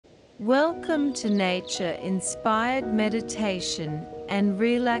Welcome to Nature-Inspired Meditation and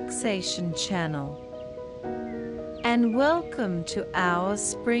Relaxation channel. And welcome to our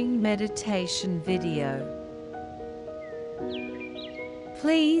spring meditation video.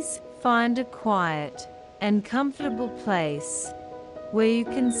 Please find a quiet and comfortable place where you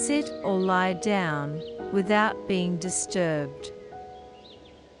can sit or lie down without being disturbed.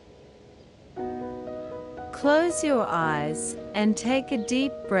 Close your eyes and take a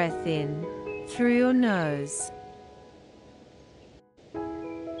deep breath in through your nose.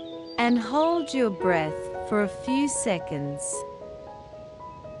 And hold your breath for a few seconds.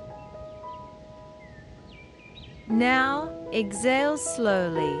 Now, exhale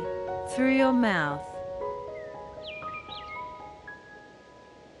slowly through your mouth,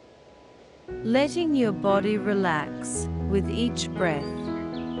 letting your body relax with each breath.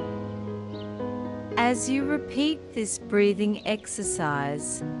 As you repeat this breathing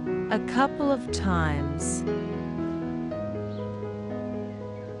exercise a couple of times,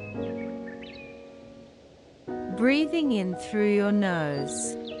 breathing in through your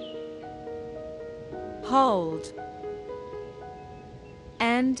nose, hold,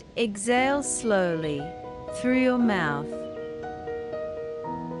 and exhale slowly through your mouth.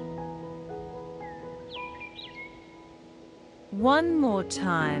 One more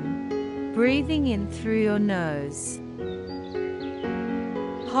time. Breathing in through your nose,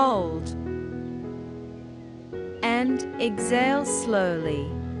 hold, and exhale slowly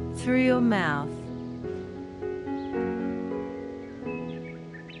through your mouth.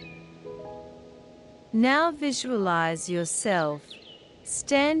 Now visualize yourself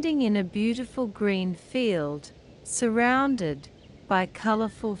standing in a beautiful green field surrounded by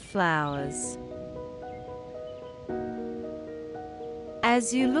colorful flowers.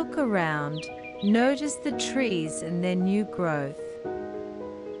 As you look around, notice the trees and their new growth.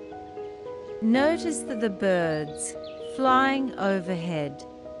 Notice the birds flying overhead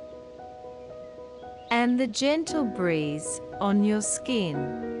and the gentle breeze on your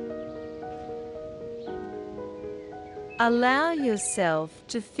skin. Allow yourself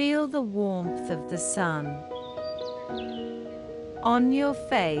to feel the warmth of the sun on your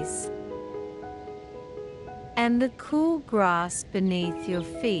face and the cool grass beneath your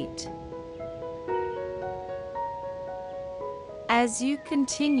feet. As you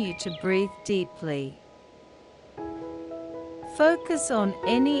continue to breathe deeply, focus on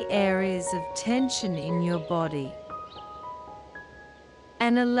any areas of tension in your body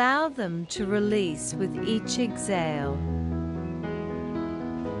and allow them to release with each exhale.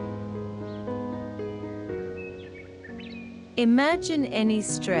 Imagine any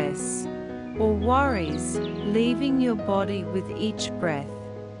stress or worries leaving your body with each breath.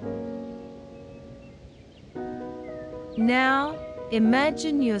 Now,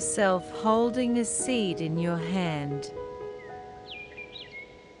 imagine yourself holding a seed in your hand.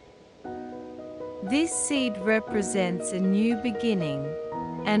 This seed represents a new beginning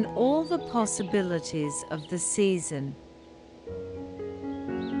and all the possibilities of the season.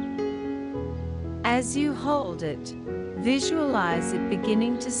 As you hold it, visualize it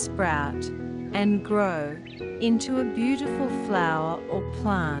beginning to sprout and grow into a beautiful flower or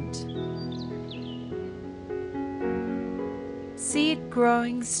plant. See it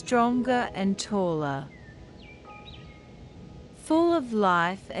growing stronger and taller, full of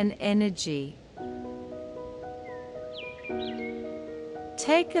life and energy.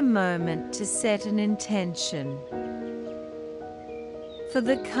 Take a moment to set an intention for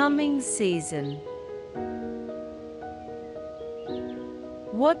the coming season.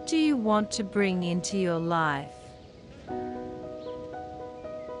 What do you want to bring into your life?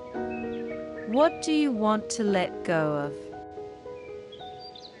 What do you want to let go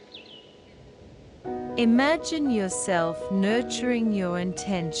of? Imagine yourself nurturing your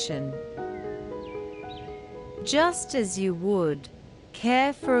intention, just as you would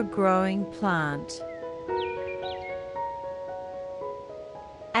care for a growing plant.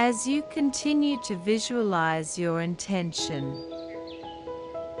 As you continue to visualize your intention,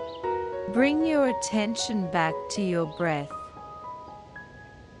 bring your attention back to your breath.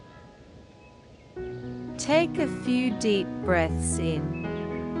 Take a few deep breaths in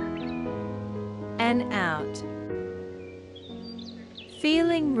and out,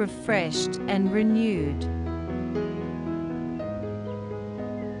 feeling refreshed and renewed.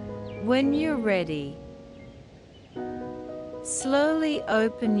 When you're ready, slowly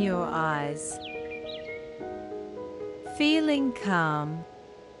open your eyes, feeling calm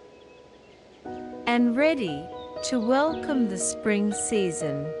and ready to welcome the spring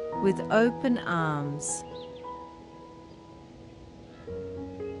season with open arms.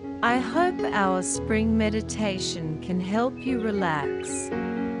 I hope our spring meditation can help you relax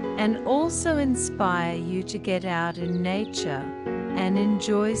and also inspire you to get out in nature and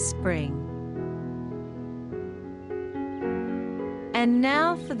enjoy spring. And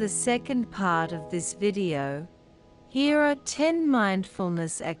now for the second part of this video. Here are 10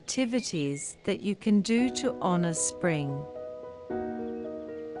 mindfulness activities that you can do to honor spring.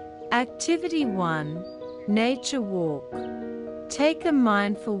 Activity 1. Nature walk. Take a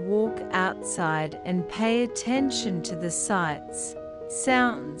mindful walk outside and pay attention to the sights,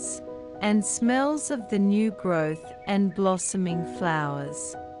 sounds, and smells of the new growth and blossoming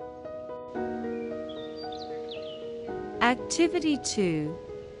flowers. Activity 2.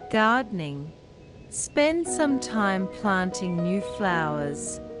 Gardening. Spend some time planting new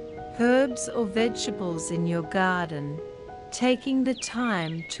flowers, herbs or vegetables in your garden, taking the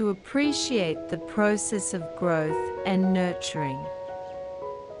time to appreciate the process of growth and nurturing.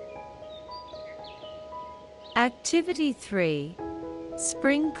 Activity 3.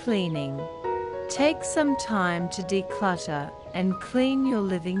 Spring cleaning. Take some time to declutter and clean your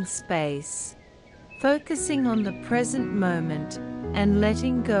living space, focusing on the present moment and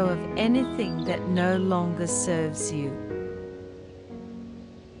letting go of anything that no longer serves you.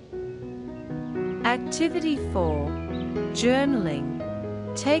 Activity 4. Journaling.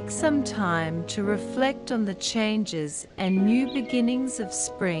 Take some time to reflect on the changes and new beginnings of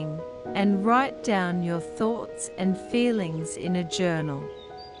spring and write down your thoughts and feelings in a journal.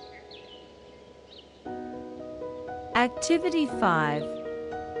 Activity 5.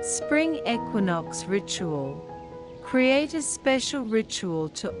 Spring equinox ritual. Create a special ritual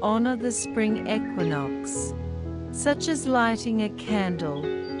to honor the spring equinox, such as lighting a candle,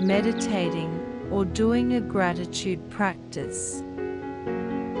 meditating, or doing a gratitude practice.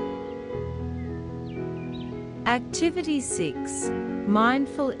 Activity 6.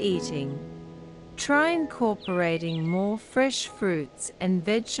 Mindful eating. Try incorporating more fresh fruits and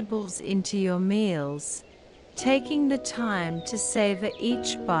vegetables into your meals, taking the time to savor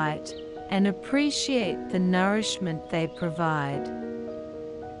each bite and appreciate the nourishment they provide.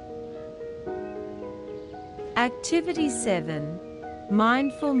 Activity 7.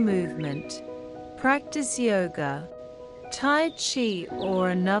 Mindful movement. Practice yoga, Tai Chi, or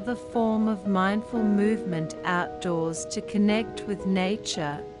another form of mindful movement outdoors to connect with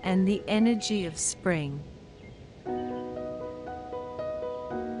nature and the energy of spring.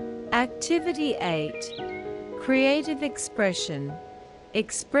 Activity 8. Creative expression.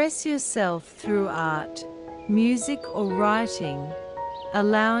 Express yourself through art, music, or writing,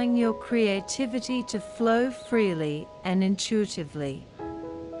 allowing your creativity to flow freely and intuitively.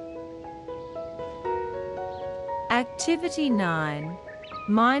 Activity 9.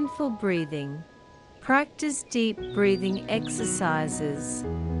 Mindful breathing. Practice deep breathing exercises,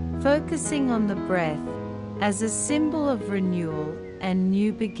 focusing on the breath as a symbol of renewal and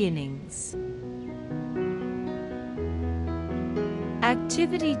new beginnings.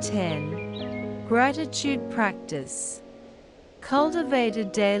 Activity 10. Gratitude practice. Cultivate a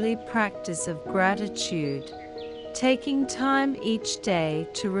daily practice of gratitude, taking time each day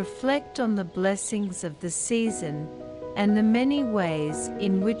to reflect on the blessings of the season and the many ways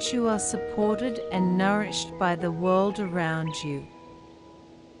in which you are supported and nourished by the world around you.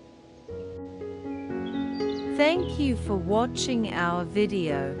 Thank you for watching our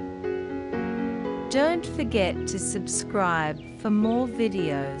video. Don't forget to subscribe for more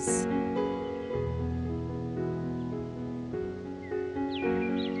videos.